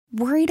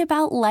Worried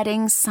about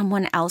letting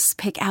someone else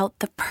pick out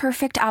the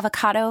perfect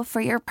avocado for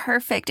your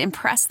perfect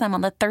impress them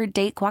on the third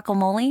date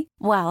guacamole?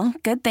 Well,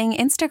 good thing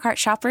Instacart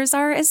shoppers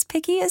are as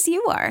picky as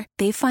you are.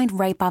 They find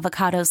ripe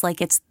avocados like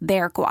it's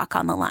their guac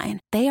on the line.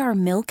 They are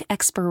milk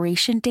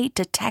expiration date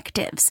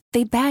detectives.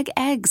 They bag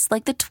eggs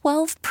like the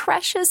 12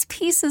 precious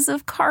pieces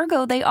of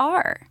cargo they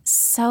are.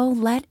 So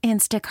let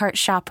Instacart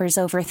shoppers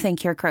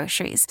overthink your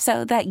groceries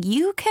so that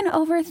you can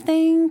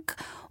overthink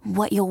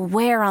what you'll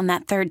wear on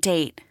that third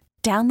date.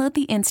 Download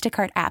the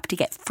Instacart app to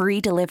get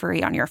free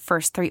delivery on your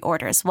first 3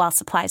 orders while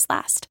supplies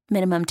last.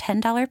 Minimum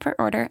 $10 per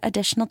order.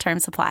 Additional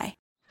terms apply.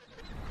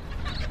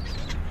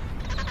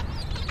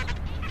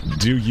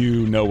 Do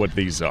you know what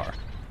these are?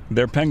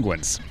 They're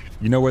penguins.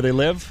 You know where they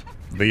live?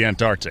 The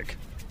Antarctic.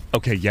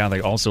 Okay, yeah,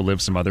 they also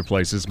live some other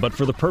places, but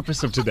for the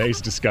purpose of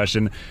today's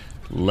discussion,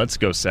 let's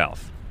go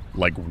south.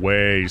 Like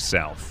way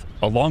south.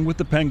 Along with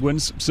the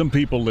penguins, some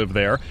people live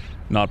there.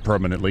 Not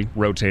permanently,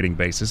 rotating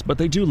basis, but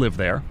they do live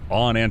there,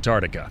 on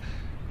Antarctica.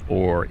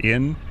 Or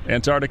in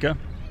Antarctica?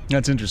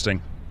 That's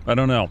interesting. I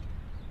don't know.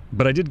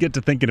 But I did get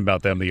to thinking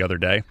about them the other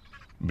day,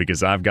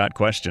 because I've got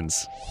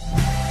questions.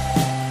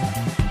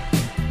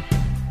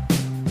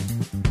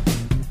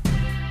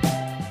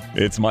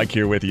 It's Mike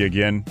here with you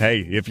again.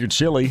 Hey, if you're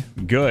chilly,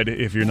 good.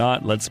 If you're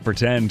not, let's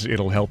pretend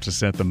it'll help to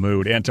set the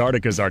mood.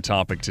 Antarctica's our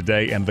topic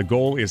today, and the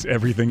goal is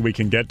everything we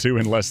can get to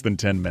in less than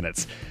 10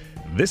 minutes.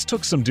 This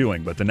took some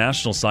doing, but the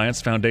National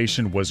Science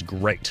Foundation was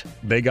great.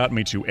 They got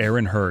me to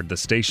Aaron Hurd, the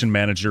station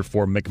manager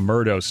for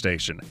McMurdo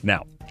Station.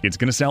 Now, it's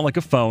going to sound like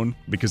a phone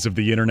because of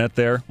the internet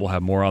there. We'll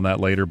have more on that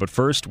later. But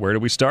first, where do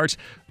we start?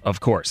 Of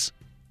course,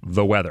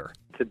 the weather.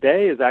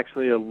 Today is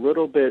actually a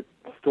little bit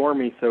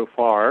stormy so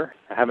far.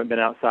 I haven't been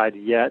outside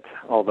yet,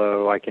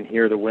 although I can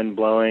hear the wind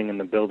blowing and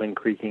the building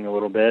creaking a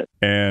little bit.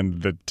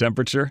 And the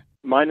temperature?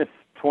 Minus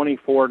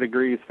 24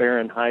 degrees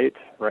Fahrenheit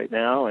right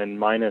now and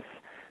minus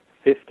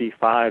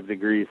 55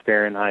 degrees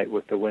Fahrenheit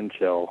with the wind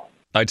chill.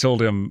 I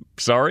told him,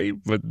 sorry,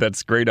 but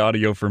that's great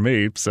audio for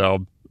me,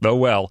 so, oh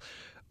well.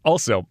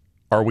 Also,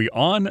 are we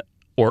on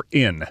or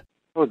in?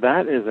 Oh,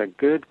 that is a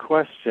good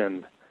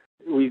question.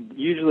 We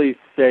usually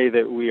say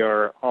that we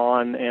are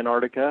on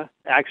Antarctica.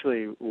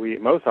 Actually, we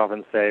most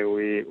often say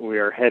we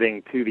are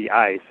heading to the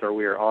ice or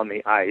we are on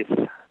the ice,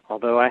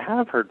 although I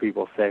have heard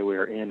people say we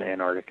are in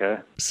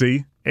Antarctica.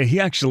 See?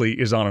 He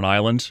actually is on an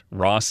island,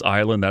 Ross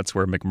Island, that's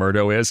where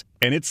McMurdo is,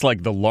 and it's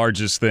like the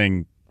largest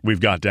thing we've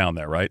got down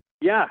there, right?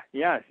 Yeah.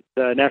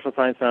 The National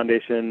Science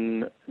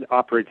Foundation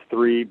operates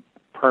 3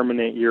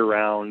 permanent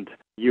year-round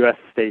U.S.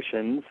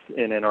 stations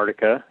in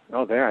Antarctica.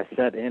 Oh, there, I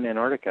said in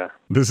Antarctica.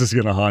 This is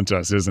going to haunt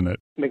us, isn't it?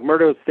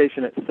 McMurdo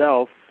Station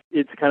itself,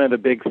 it's kind of the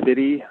big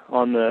city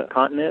on the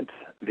continent.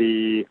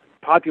 The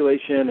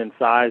population and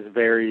size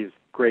varies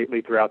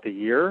greatly throughout the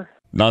year.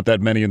 Not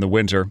that many in the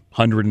winter,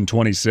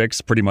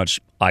 126, pretty much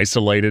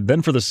isolated.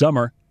 Then for the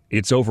summer,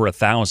 it's over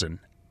 1,000.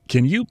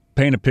 Can you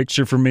paint a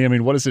picture for me? I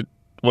mean, what does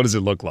it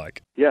look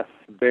like? Yes,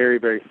 very,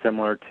 very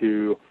similar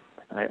to,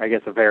 I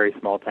guess, a very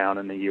small town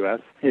in the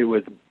U.S. It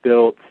was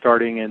built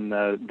starting in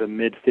the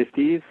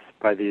mid-50s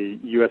by the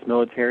U.S.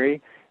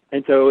 military.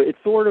 And so it's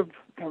sort of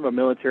kind of a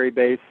military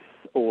base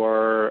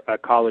or a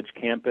college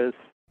campus.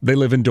 They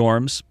live in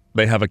dorms.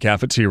 They have a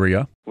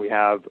cafeteria. We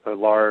have a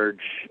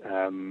large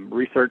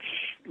research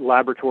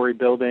laboratory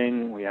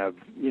building. We have,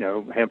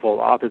 a handful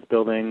of office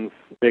buildings,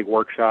 big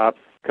workshops,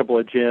 a couple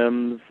of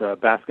gyms,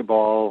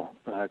 basketball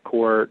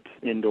court,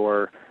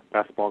 indoor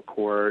basketball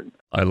court.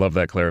 I love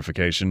that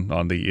clarification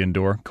on the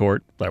indoor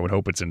court. I would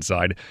hope it's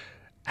inside.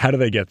 How do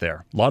they get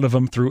there? A lot of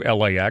them through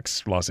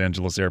LAX, Los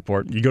Angeles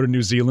Airport. You go to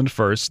New Zealand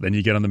first, then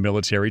you get on the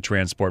military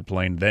transport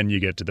plane, then you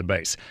get to the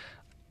base.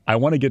 I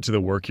want to get to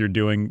the work you're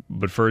doing,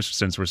 but first,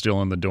 since we're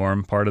still in the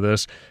dorm part of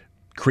this,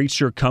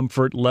 creature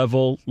comfort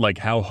level, like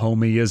how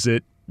homey is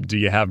it? Do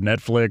you have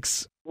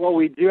Netflix? Well,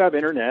 we do have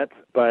internet,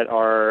 but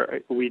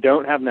we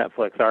don't have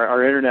Netflix.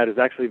 Our internet is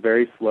actually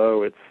very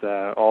slow.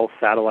 It's all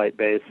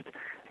satellite-based.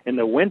 In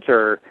the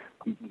winter,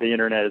 the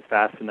internet is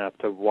fast enough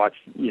to watch,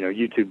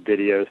 YouTube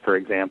videos, for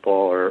example,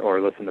 or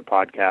listen to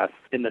podcasts.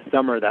 In the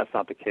summer, that's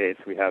not the case.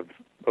 We have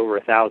over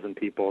 1,000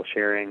 people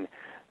sharing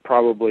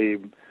probably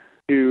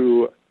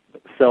 2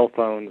 cell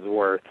phones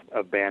worth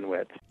of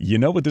bandwidth. You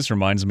know what this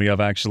reminds me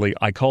of, actually?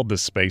 I called the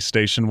space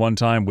station one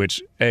time,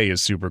 which A, is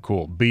super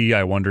cool. B,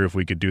 I wonder if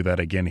we could do that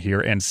again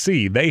here. And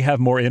C, they have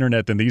more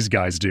internet than these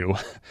guys do.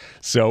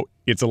 So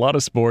it's a lot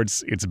of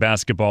sports. It's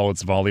basketball.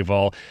 It's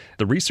volleyball.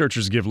 The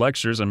researchers give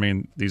lectures. I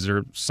mean, these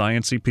are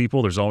sciencey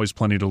people. There's always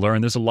plenty to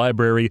learn. There's a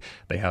library.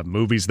 They have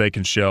movies they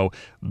can show.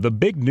 The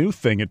big new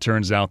thing, it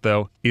turns out,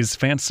 though, is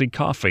fancy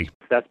coffee.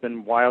 That's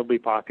been wildly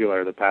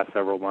popular the past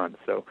several months.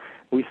 So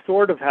we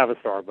sort of have a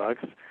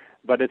Starbucks,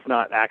 but it's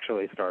not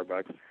actually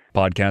Starbucks.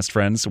 Podcast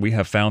friends, we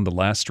have found the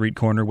last street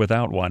corner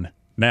without one.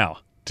 Now,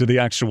 to the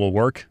actual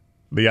work,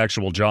 the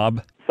actual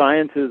job.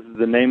 Science is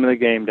the name of the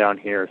game down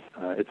here.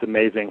 It's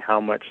amazing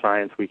how much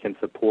science we can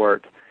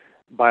support.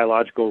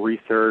 Biological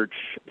research,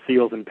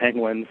 seals and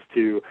penguins,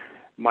 to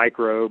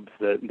microbes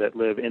that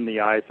live in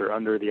the ice or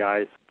under the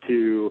ice,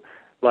 to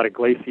a lot of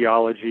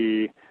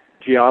glaciology,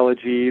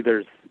 geology.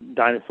 There's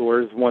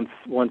dinosaurs once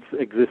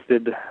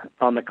existed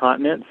on the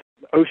continent.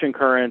 Ocean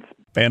currents.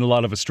 And a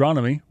lot of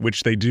astronomy,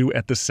 which they do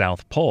at the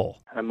South Pole.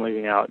 I'm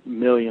leaving out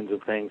millions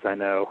of things I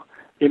know.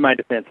 In my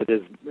defense, it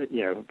is,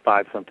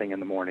 5-something in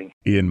the morning.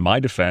 In my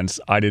defense,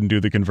 I didn't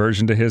do the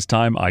conversion to his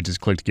time. I just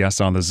clicked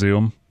yes on the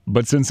Zoom.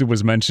 But since it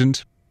was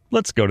mentioned,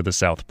 let's go to the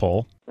South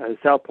Pole. The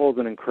South Pole is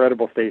an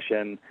incredible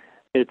station.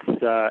 It's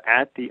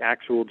at the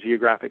actual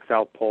geographic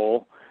South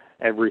Pole.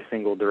 Every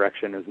single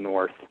direction is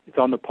north. It's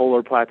on the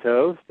polar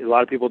plateau. A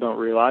lot of people don't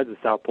realize the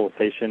South Pole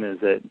Station is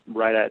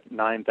right at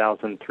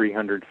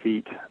 9,300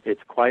 feet. It's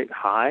quite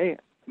high.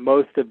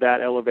 Most of that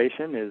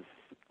elevation is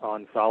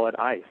on solid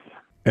ice.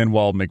 And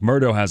while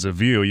McMurdo has a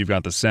view, you've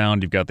got the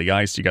sound, you've got the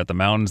ice, you've got the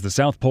mountains, the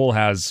South Pole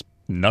has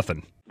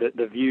nothing.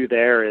 The view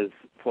there is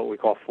what we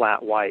call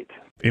flat white.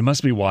 It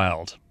must be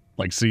wild,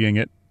 like seeing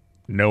it,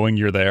 knowing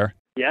you're there.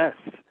 Yes.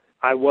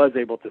 I was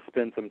able to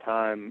spend some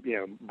time,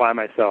 by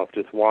myself,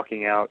 just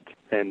walking out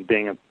and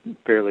being a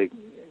fairly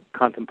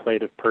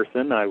contemplative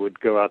person. I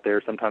would go out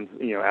there sometimes,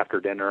 after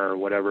dinner or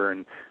whatever,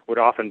 and would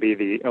often be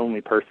the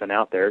only person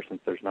out there since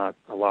there's not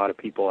a lot of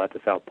people at the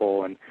South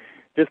Pole, and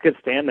just could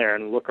stand there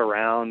and look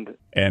around.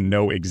 And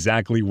know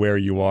exactly where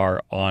you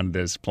are on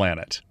this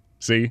planet.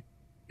 See?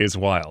 It's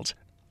wild.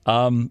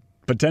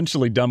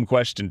 Potentially dumb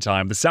question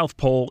time. The South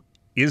Pole,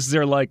 is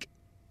there like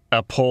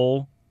a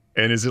pole?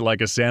 And is it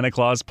like a Santa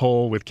Claus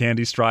pole with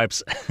candy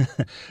stripes?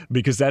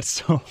 Because that's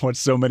what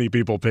so many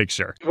people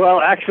picture. Well,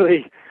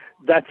 actually,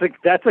 that's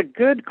a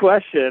good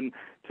question,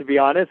 to be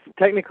honest.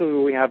 Technically,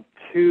 we have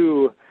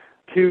two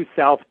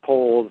South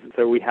Poles.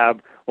 So we have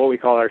what we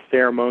call our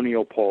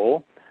ceremonial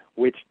pole,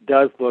 which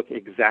does look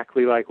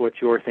exactly like what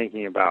you're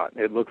thinking about.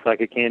 It looks like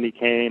a candy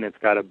cane. It's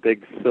got a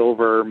big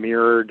silver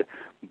mirrored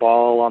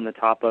ball on the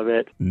top of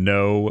it.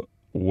 No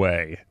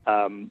way.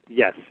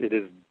 Yes, it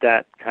is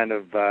that kind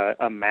of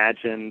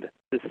imagined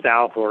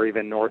South or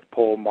even North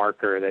Pole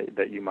marker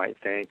that you might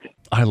think.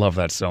 I love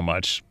that so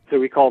much. So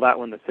we call that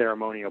one the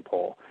ceremonial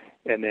pole.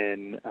 And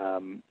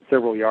then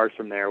several yards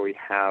from there, we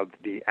have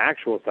the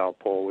actual South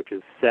Pole, which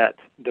is set.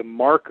 The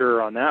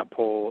marker on that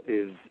pole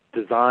is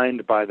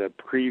designed by the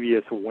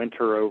previous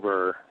winter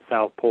over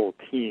South Pole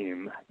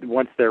team.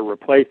 Once they're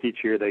replaced each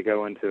year, they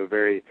go into a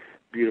very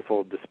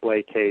beautiful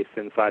display case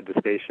inside the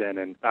station,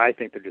 and I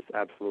think they're just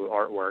absolute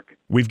artwork.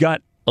 We've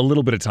got a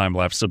little bit of time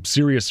left, so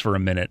serious for a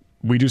minute.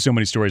 We do so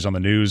many stories on the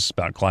news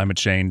about climate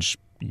change.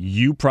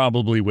 You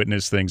probably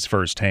witnessed things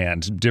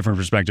firsthand, different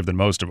perspective than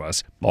most of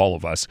us, all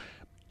of us.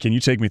 Can you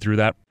take me through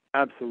that?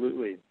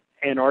 Absolutely.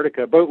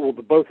 Antarctica,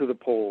 both of the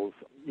poles,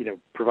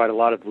 provide a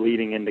lot of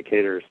leading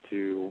indicators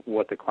to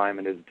what the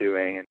climate is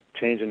doing. And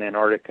change in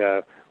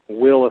Antarctica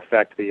will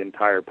affect the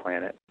entire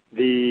planet.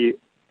 The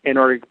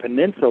Antarctic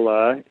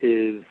Peninsula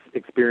is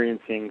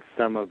experiencing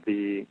some of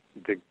the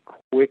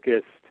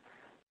quickest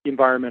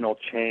environmental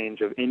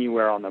change of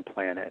anywhere on the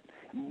planet.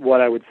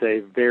 What I would say,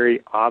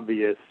 very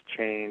obvious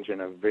change in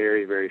a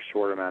very, very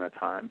short amount of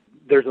time.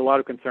 There's a lot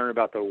of concern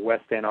about the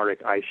West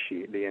Antarctic ice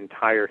sheet, the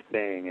entire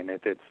thing, and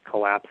if it's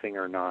collapsing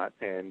or not.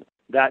 And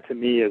that, to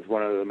me, is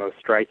one of the most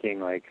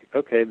striking,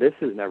 okay, this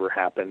has never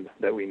happened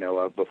that we know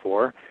of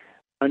before.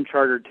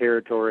 Uncharted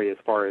territory as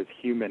far as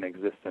human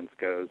existence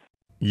goes.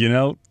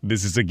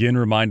 This is again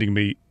reminding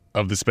me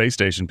of the space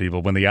station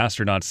people when the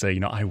astronauts say,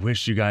 I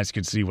wish you guys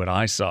could see what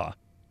I saw.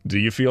 Do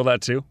you feel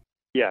that too?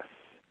 Yes,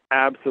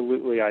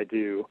 absolutely I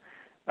do.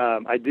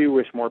 I do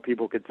wish more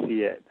people could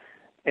see it.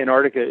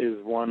 Antarctica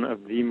is one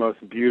of the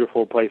most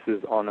beautiful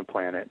places on the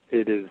planet.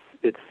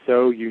 It's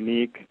so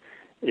unique.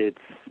 It's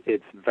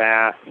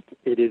vast.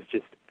 It is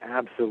just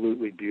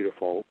absolutely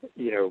beautiful.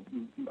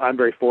 I'm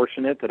very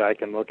fortunate that I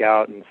can look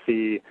out and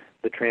see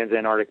the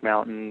Transantarctic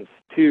Mountains.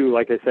 Too,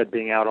 like I said,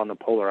 being out on the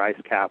polar ice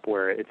cap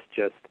where it's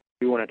just,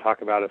 you want to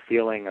talk about a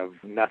feeling of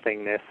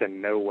nothingness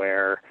and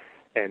nowhere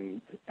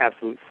and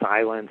absolute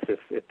silence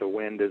if the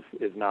wind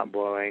is not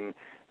blowing,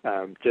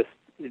 just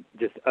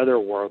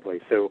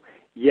otherworldly. So,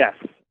 yes.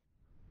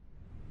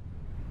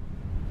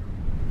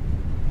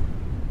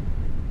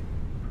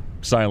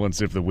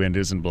 Silence if the wind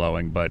isn't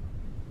blowing, but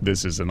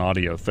this is an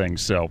audio thing,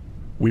 so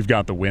we've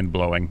got the wind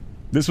blowing.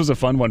 This was a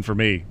fun one for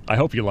me. I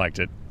hope you liked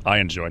it. I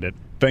enjoyed it.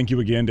 Thank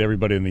you again to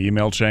everybody in the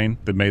email chain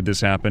that made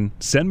this happen.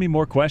 Send me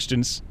more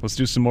questions. Let's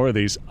do some more of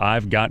these.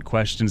 I've got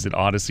questions at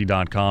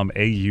Odyssey.com,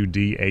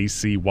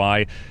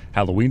 AUDACY.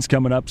 Halloween's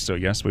coming up, so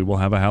yes, we will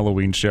have a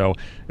Halloween show.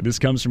 This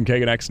comes from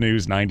KNX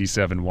News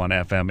 97.1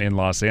 FM in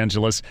Los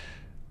Angeles.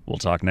 We'll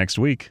talk next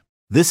week.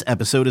 This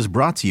episode is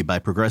brought to you by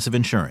Progressive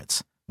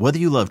Insurance. Whether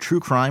you love true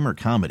crime or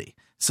comedy,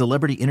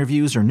 celebrity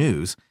interviews or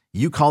news,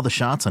 you call the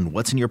shots on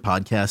what's in your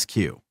podcast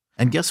queue.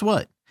 And guess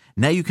what?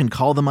 Now you can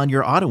call them on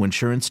your auto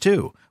insurance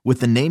too with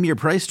the Name Your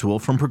Price tool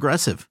from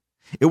Progressive.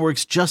 It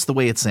works just the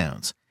way it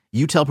sounds.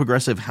 You tell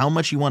Progressive how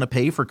much you want to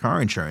pay for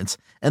car insurance,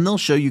 and they'll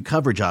show you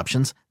coverage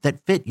options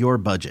that fit your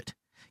budget.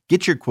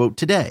 Get your quote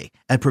today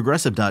at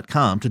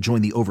Progressive.com to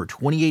join the over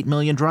 28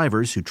 million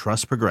drivers who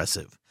trust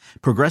Progressive.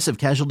 Progressive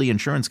Casualty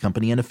Insurance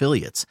Company and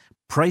Affiliates.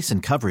 Price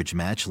and coverage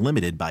match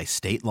limited by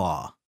state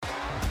law.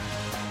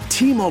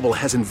 T-Mobile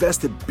has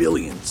invested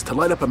billions to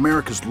light up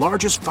America's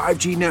largest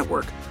 5G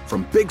network,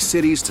 from big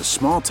cities to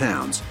small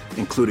towns,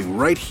 including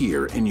right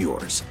here in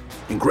yours.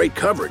 And great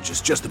coverage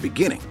is just the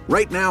beginning.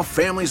 Right now,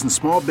 families and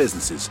small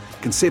businesses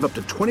can save up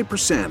to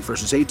 20%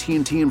 versus AT&T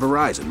and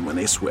Verizon when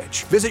they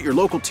switch. Visit your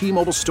local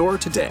T-Mobile store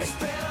today.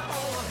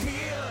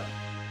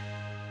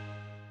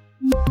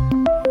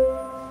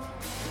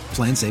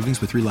 Plan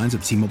savings with 3 lines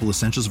of T-Mobile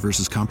Essentials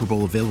versus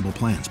comparable available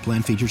plans.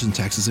 Plan features and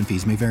taxes and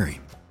fees may vary.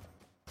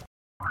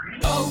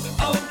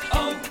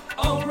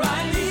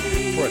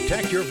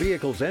 Protect your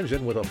vehicle's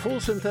engine with a full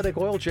synthetic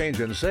oil change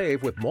and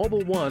save with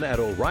Mobil 1 at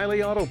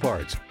O'Reilly Auto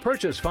Parts.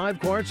 Purchase 5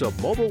 quarts of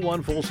Mobil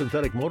 1 full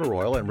synthetic motor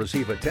oil and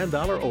receive a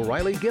 $10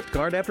 O'Reilly gift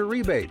card after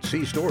rebate.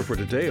 See store for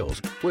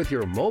details. With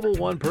your Mobil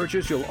 1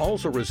 purchase, you'll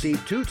also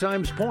receive 2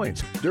 times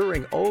points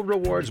during O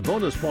Rewards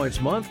Bonus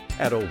Points Month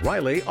at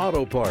O'Reilly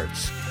Auto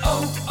Parts.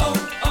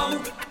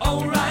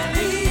 O'Reilly.